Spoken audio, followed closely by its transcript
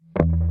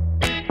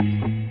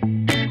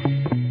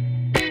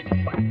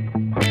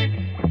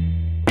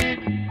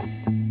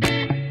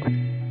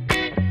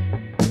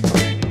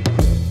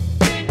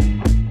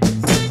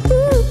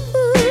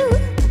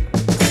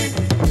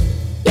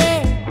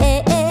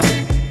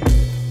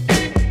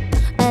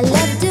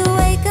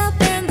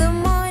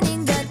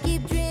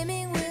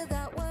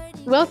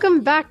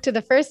Welcome back to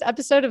the first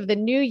episode of the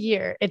new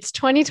year. It's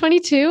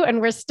 2022 and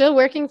we're still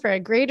working for a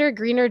greater,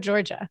 greener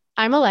Georgia.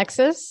 I'm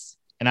Alexis.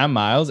 And I'm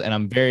Miles, and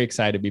I'm very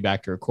excited to be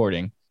back to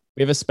recording.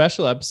 We have a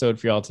special episode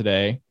for y'all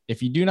today.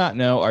 If you do not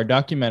know, our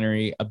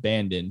documentary,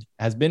 Abandoned,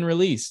 has been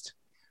released.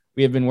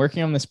 We have been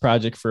working on this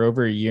project for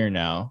over a year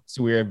now,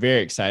 so we are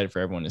very excited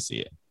for everyone to see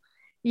it.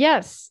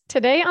 Yes,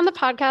 today on the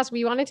podcast,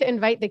 we wanted to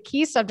invite the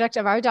key subject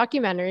of our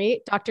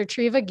documentary, Dr.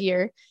 Treva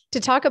Geer, to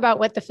talk about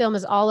what the film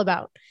is all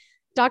about.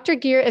 Dr.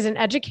 Geer is an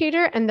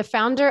educator and the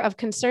founder of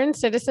Concerned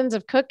Citizens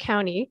of Cook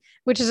County,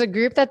 which is a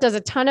group that does a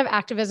ton of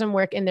activism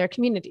work in their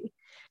community.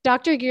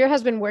 Dr. Geer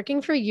has been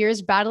working for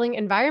years battling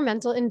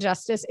environmental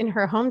injustice in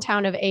her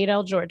hometown of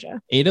Adel,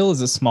 Georgia. Adel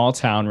is a small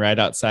town right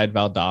outside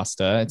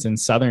Valdosta. It's in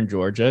southern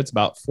Georgia. It's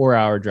about a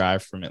 4-hour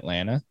drive from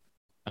Atlanta.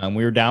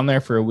 We were down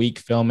there for a week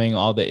filming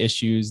all the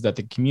issues that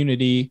the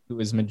community, who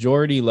is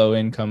majority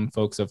low-income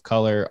folks of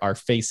color, are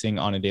facing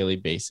on a daily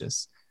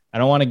basis. I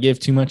don't want to give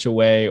too much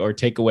away or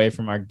take away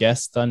from our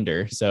guest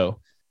thunder, so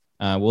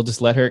we'll just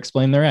let her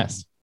explain the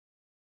rest.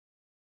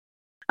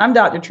 I'm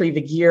Dr.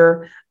 Treva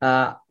Geer,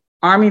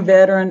 Army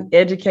veteran,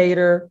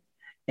 educator,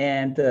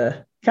 and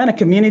kind of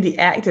community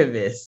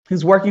activist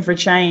who's working for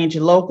change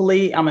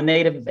locally. I'm a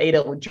native of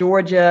Adel,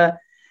 Georgia,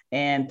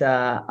 and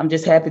I'm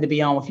just happy to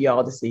be on with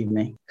y'all this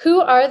evening.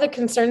 Who are the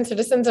Concerned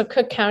Citizens of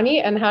Cook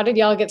County, and how did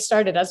y'all get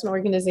started as an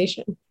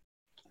organization?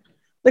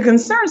 The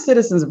Concerned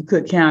Citizens of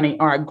Cook County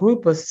are a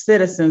group of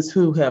citizens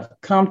who have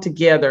come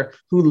together,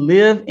 who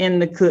live in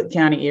the Cook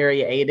County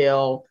area,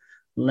 Adel,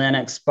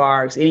 Lenox,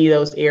 Sparks, any of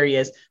those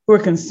areas, who are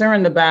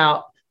concerned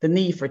about the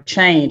need for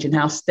change and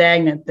how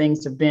stagnant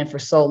things have been for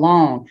so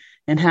long,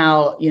 and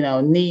how,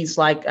 needs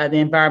like the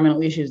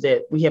environmental issues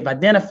that we have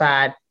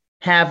identified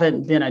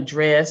haven't been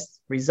addressed,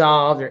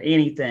 resolved, or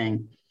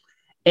anything.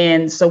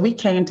 And so we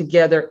came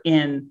together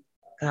in,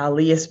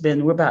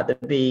 we're about to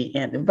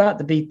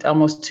be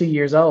almost 2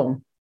 years old.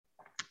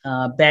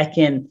 Back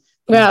in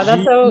wow,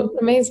 that's so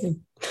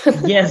amazing.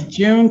 Yes,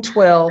 June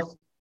 12th,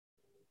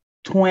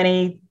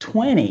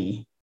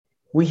 2020,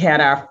 we had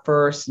our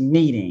first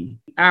meeting.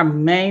 Our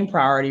main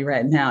priority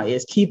right now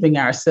is keeping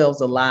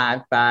ourselves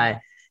alive by,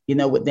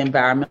 with the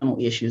environmental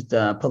issues,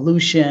 the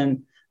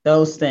pollution,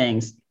 those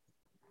things.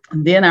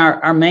 And then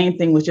our main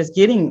thing was just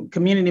getting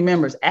community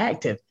members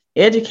active,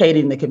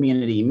 educating the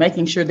community,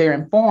 making sure they're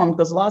informed,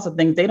 because lots of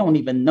things they don't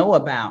even know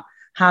about,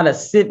 how to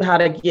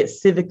get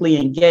civically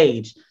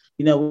engaged.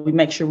 We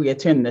make sure we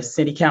attend the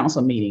city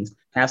council meetings,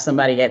 have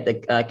somebody at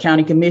the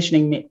county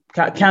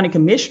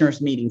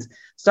commissioners meetings,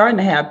 starting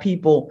to have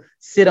people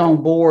sit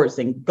on boards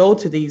and go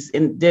to these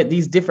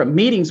different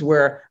meetings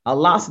where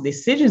lots of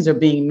decisions are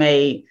being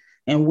made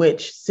in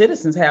which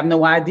citizens have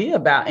no idea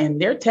about, and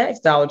their tax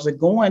dollars are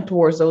going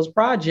towards those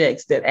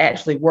projects that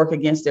actually work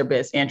against their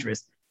best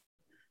interest.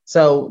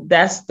 So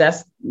that's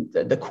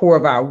the core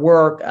of our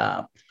work.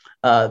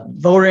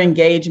 Voter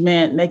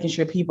engagement, making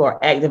sure people are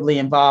actively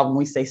involved. When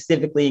we say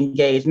civically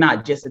engaged,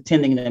 not just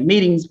attending the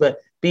meetings, but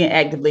being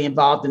actively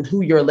involved in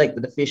who your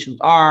elected officials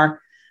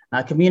are,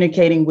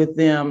 communicating with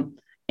them,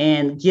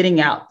 and getting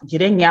out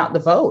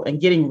the vote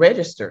and getting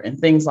registered and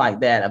things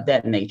like that of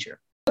that nature.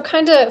 So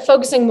kind of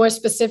focusing more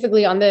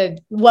specifically on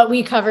what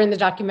we cover in the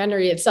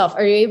documentary itself,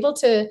 are you able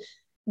to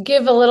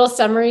give a little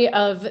summary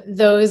of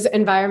those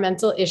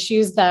environmental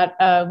issues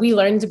that we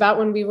learned about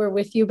when we were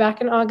with you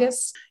back in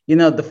August? The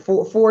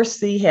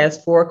 4C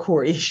has 4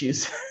 core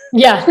issues.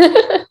 Yeah.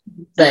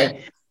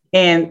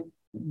 And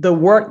the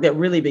work that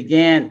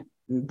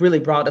really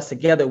brought us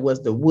together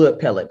was the wood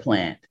pellet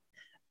plant,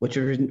 which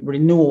was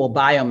renewable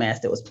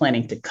biomass that was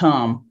planning to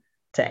come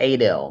to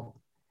Adel.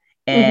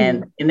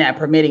 And in that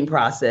permitting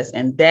process,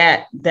 and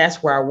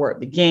that's where our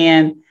work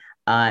began.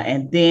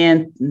 And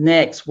then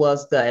next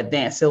was the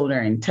advanced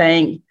cylinder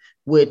tank,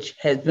 which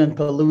has been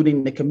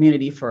polluting the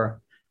community for,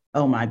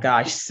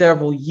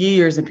 several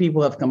years. And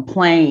people have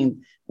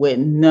complained with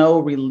no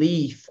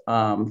relief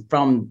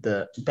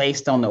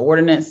based on the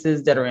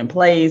ordinances that are in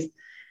place.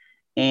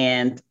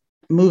 And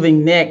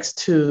moving next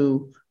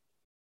to,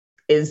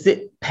 is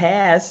it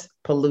past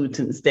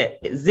pollutants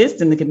that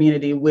exist in the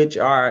community, which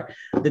are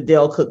the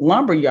Del Cook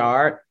lumber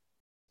yard,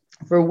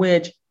 for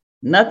which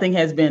nothing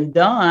has been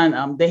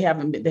done. They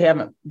haven't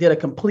did a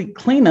complete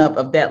cleanup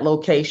of that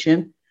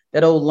location,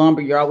 that old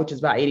lumber yard, which is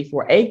about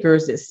 84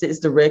 acres that sits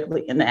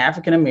directly in the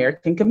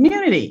African-American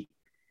community.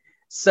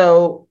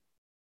 So,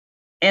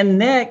 and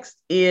next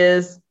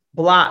is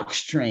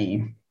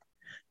Blockstream,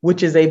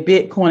 which is a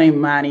Bitcoin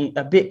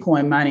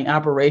mining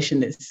operation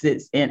that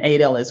sits in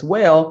Adel as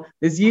well,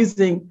 is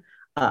using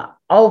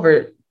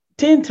over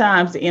 10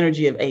 times the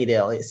energy of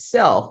Adel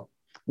itself,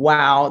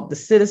 while the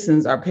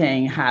citizens are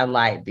paying high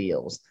light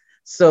bills.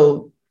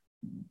 So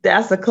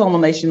that's a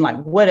culmination, like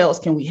what else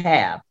can we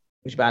have?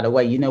 Which, by the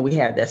way, we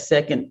have that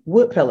second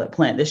wood pellet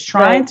plant that's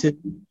trying to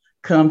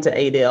come to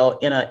Adel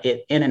in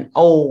an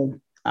old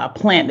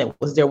plant that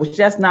was there, which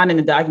that's not in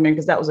the documentary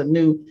because that's a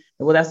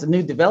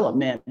new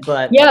development.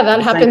 But yeah,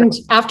 that happened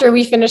after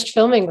we finished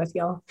filming with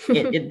y'all.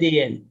 it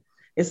did.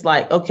 It's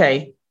like,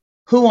 okay,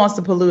 who wants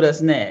to pollute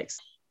us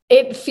next?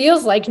 it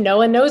feels like no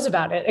one knows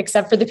about it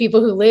except for the people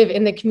who live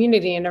in the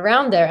community and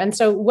around there. And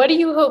so what do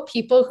you hope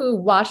people who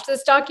watch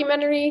this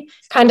documentary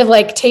kind of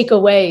like take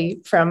away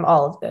from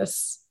all of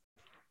this?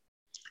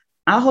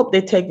 I hope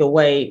they take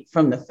away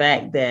from the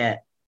fact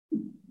that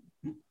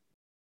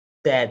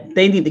they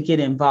need to get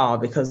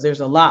involved, because there's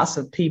a lots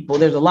of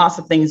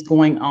things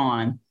going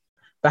on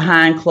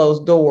behind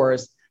closed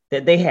doors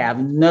that they have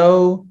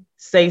no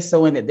say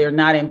so in, that they're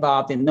not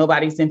involved in,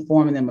 nobody's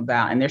informing them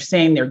about, and they're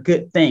saying they're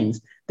good things.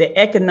 The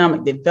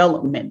economic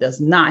development does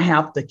not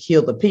have to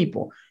kill the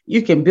people.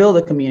 You can build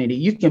a community,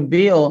 you can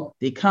build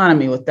the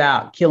economy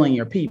without killing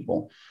your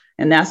people.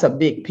 And that's a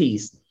big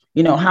piece.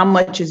 You know, how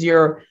much is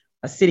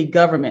a city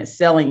government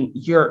selling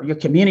your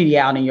community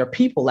out and your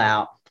people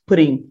out,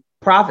 putting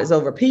profits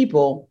over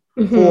people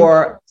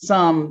for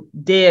some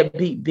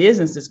deadbeat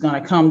business that's going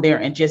to come there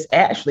and just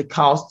actually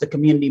cost the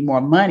community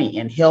more money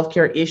and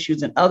healthcare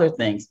issues and other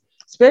things,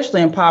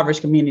 especially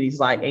impoverished communities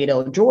like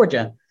Adel,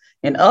 Georgia,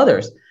 and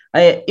others.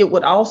 It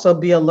would also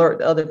be alert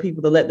to other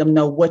people to let them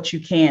know what you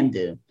can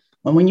do.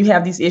 When you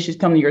have these issues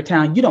come to your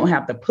town, you don't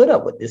have to put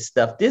up with this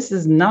stuff. This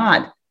is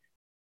not,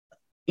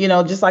 you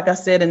know, just like I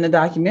said in the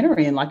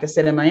documentary and like I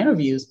said in my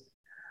interviews,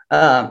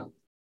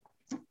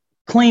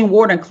 clean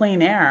water and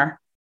clean air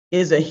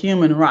is a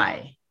human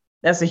right.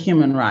 That's a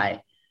human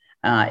right.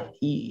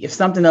 If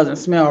something doesn't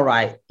smell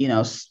right, you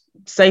know,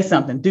 say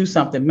something, do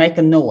something, make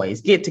a noise,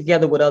 get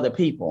together with other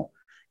people.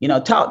 You know,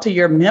 talk to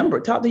your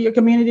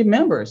community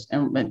members.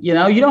 And, you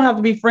know, you don't have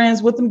to be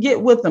friends with them, get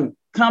with them.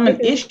 Common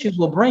issues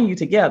will bring you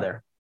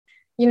together.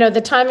 You know, the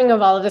timing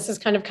of all of this is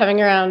kind of coming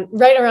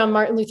right around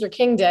Martin Luther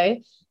King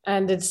Day.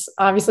 And it's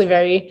obviously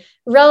very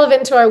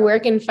relevant to our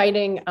work in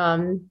fighting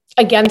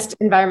against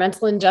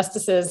environmental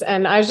injustices.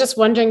 And I was just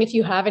wondering if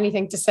you have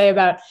anything to say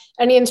about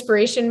any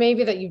inspiration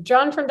maybe that you've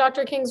drawn from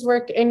Dr. King's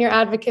work in your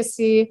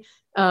advocacy,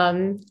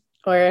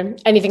 or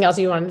anything else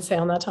you wanted to say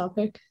on that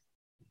topic.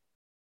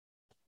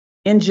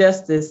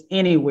 Injustice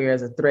anywhere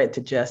is a threat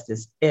to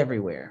justice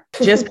everywhere.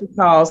 Just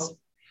because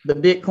the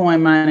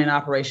Bitcoin mining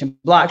operation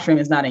Blockstream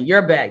is not in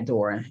your back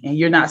door and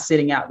you're not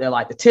sitting out there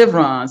like the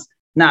Tivrons,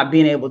 not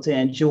being able to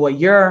enjoy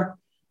your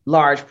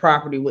large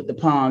property with the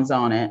ponds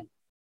on it,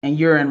 and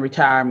you're in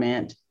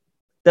retirement,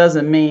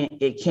 doesn't mean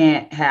it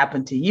can't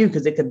happen to you,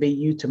 because it could be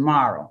you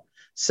tomorrow.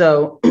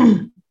 So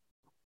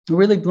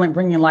really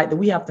bringing light that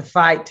we have to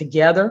fight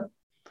together,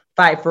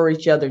 fight for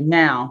each other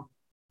now,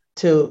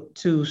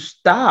 to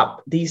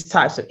stop these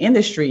types of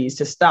industries,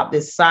 to stop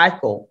this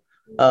cycle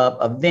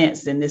of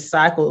events and this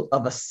cycle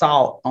of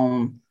assault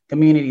on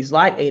communities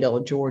like Adel,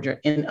 Georgia,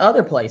 and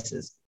other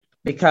places,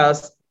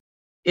 because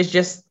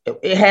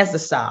it has to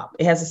stop.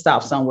 It has to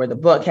stop somewhere. The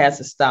buck has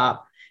to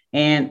stop.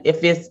 And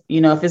if it's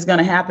going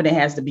to happen, it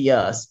has to be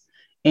us.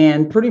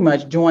 And pretty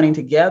much joining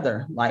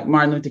together like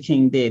Martin Luther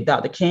King did.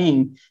 Dr.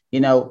 King,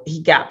 you know,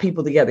 he got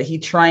people together. He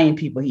trained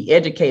people. He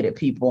educated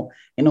people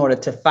in order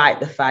to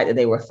fight the fight that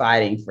they were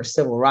fighting for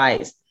civil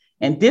rights.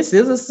 And this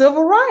is a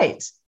civil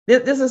rights.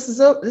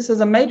 This is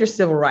a major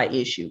civil right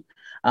issue.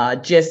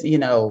 Just, you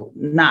know,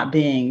 not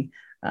being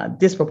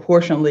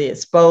disproportionately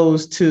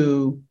exposed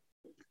to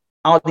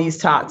all these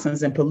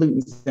toxins and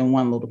pollutants in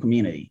one little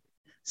community.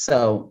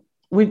 So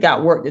we've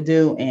got work to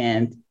do,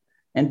 and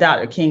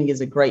Dr. King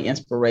is a great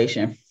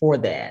inspiration for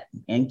that,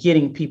 and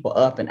getting people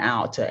up and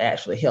out to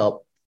actually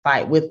help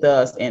fight with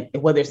us, and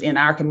whether it's in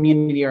our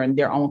community or in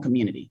their own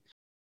community.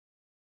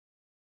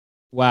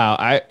 Wow.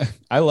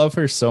 I love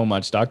her so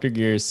much. Dr.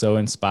 Geer is so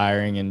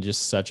inspiring and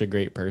just such a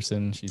great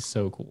person. She's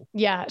so cool.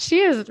 Yeah,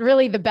 she is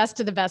really the best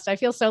of the best. I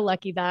feel so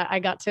lucky that I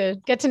got to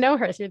get to know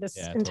her through this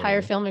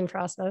entire filming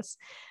process.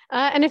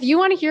 And if you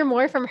want to hear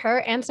more from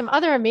her and some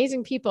other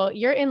amazing people,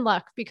 you're in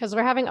luck, because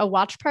we're having a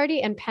watch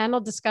party and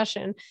panel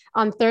discussion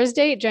on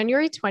Thursday,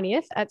 January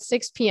 20th at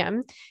 6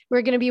 p.m.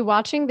 We're going to be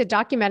watching the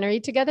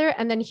documentary together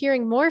and then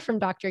hearing more from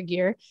Dr.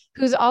 Geer,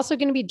 who's also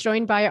going to be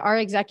joined by our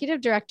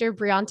executive director,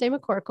 Briante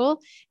McCorkle,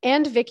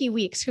 and Vicki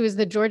Weeks, who is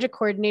the Georgia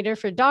coordinator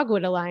for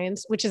Dogwood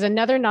Alliance, which is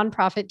another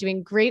nonprofit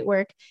doing great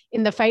work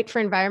in the fight for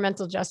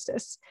environmental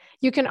justice.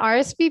 You can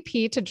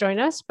RSVP to join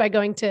us by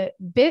going to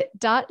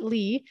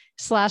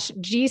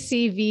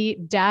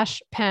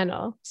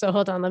bit.ly/GCV-panel. So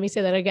hold on, let me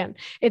say that again.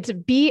 It's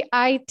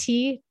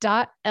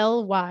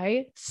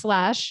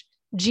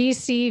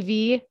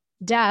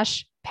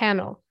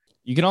bit.ly/GCV-panel.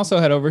 You can also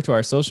head over to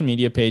our social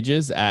media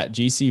pages at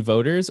GC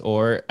Voters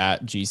or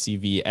at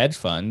GCV Edge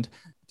Fund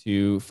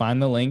to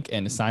find the link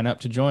and sign up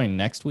to join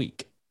next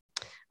week.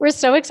 We're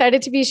so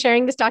excited to be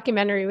sharing this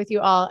documentary with you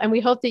all, and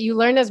we hope that you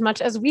learn as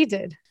much as we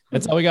did.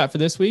 That's all we got for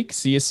this week.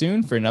 See you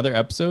soon for another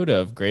episode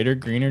of Greater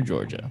Greener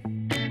Georgia.